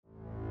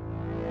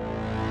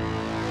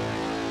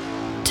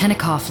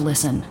Tenikoff,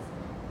 listen.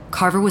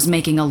 Carver was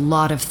making a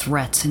lot of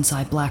threats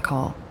inside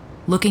Blackhall.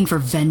 Looking for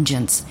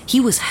vengeance. He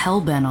was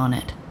hellbent on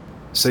it.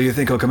 So you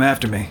think he'll come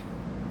after me?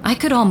 I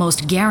could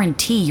almost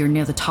guarantee you're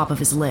near the top of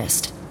his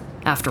list.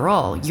 After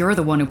all, you're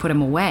the one who put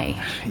him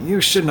away.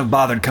 You shouldn't have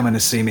bothered coming to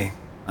see me.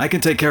 I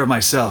can take care of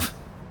myself.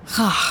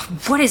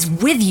 What is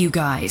with you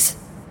guys?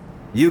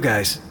 You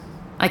guys?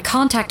 I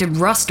contacted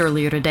Rust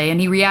earlier today and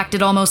he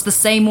reacted almost the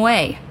same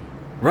way.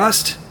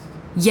 Rust?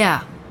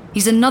 Yeah,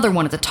 he's another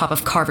one at the top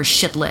of Carver's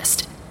shit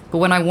list. But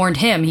when I warned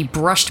him, he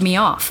brushed me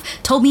off.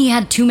 Told me he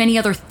had too many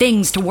other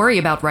things to worry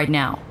about right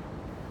now.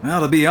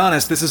 Well, to be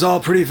honest, this is all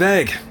pretty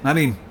vague. I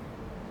mean,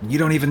 you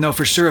don't even know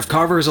for sure if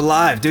Carver is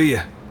alive, do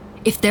you?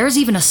 If there's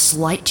even a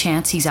slight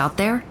chance he's out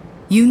there,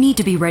 you need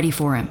to be ready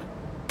for him.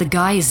 The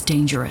guy is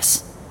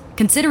dangerous.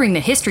 Considering the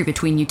history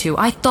between you two,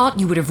 I thought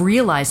you would have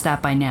realized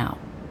that by now.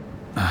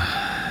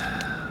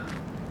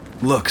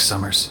 Look,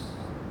 Summers.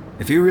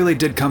 If you really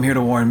did come here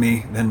to warn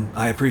me, then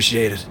I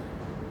appreciate it.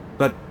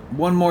 But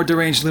one more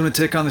deranged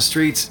lunatic on the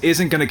streets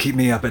isn't gonna keep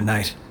me up at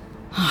night.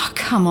 Oh,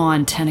 come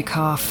on,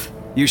 Tenikoff.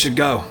 You should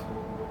go.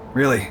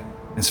 Really,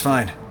 it's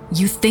fine.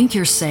 You think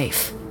you're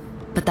safe,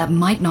 but that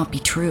might not be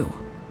true.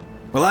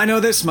 Well, I know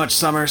this much,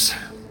 Summers.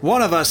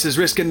 One of us is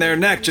risking their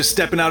neck just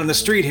stepping out on the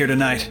street here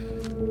tonight.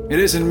 It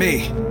isn't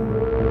me.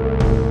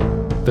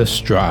 The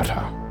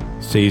Strata,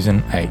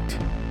 Season 8,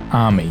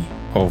 Army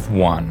of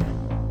One,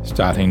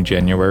 starting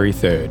January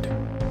 3rd.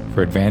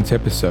 For advance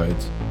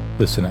episodes,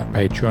 listen at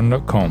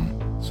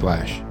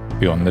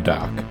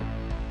patreon.com/beyondthedark.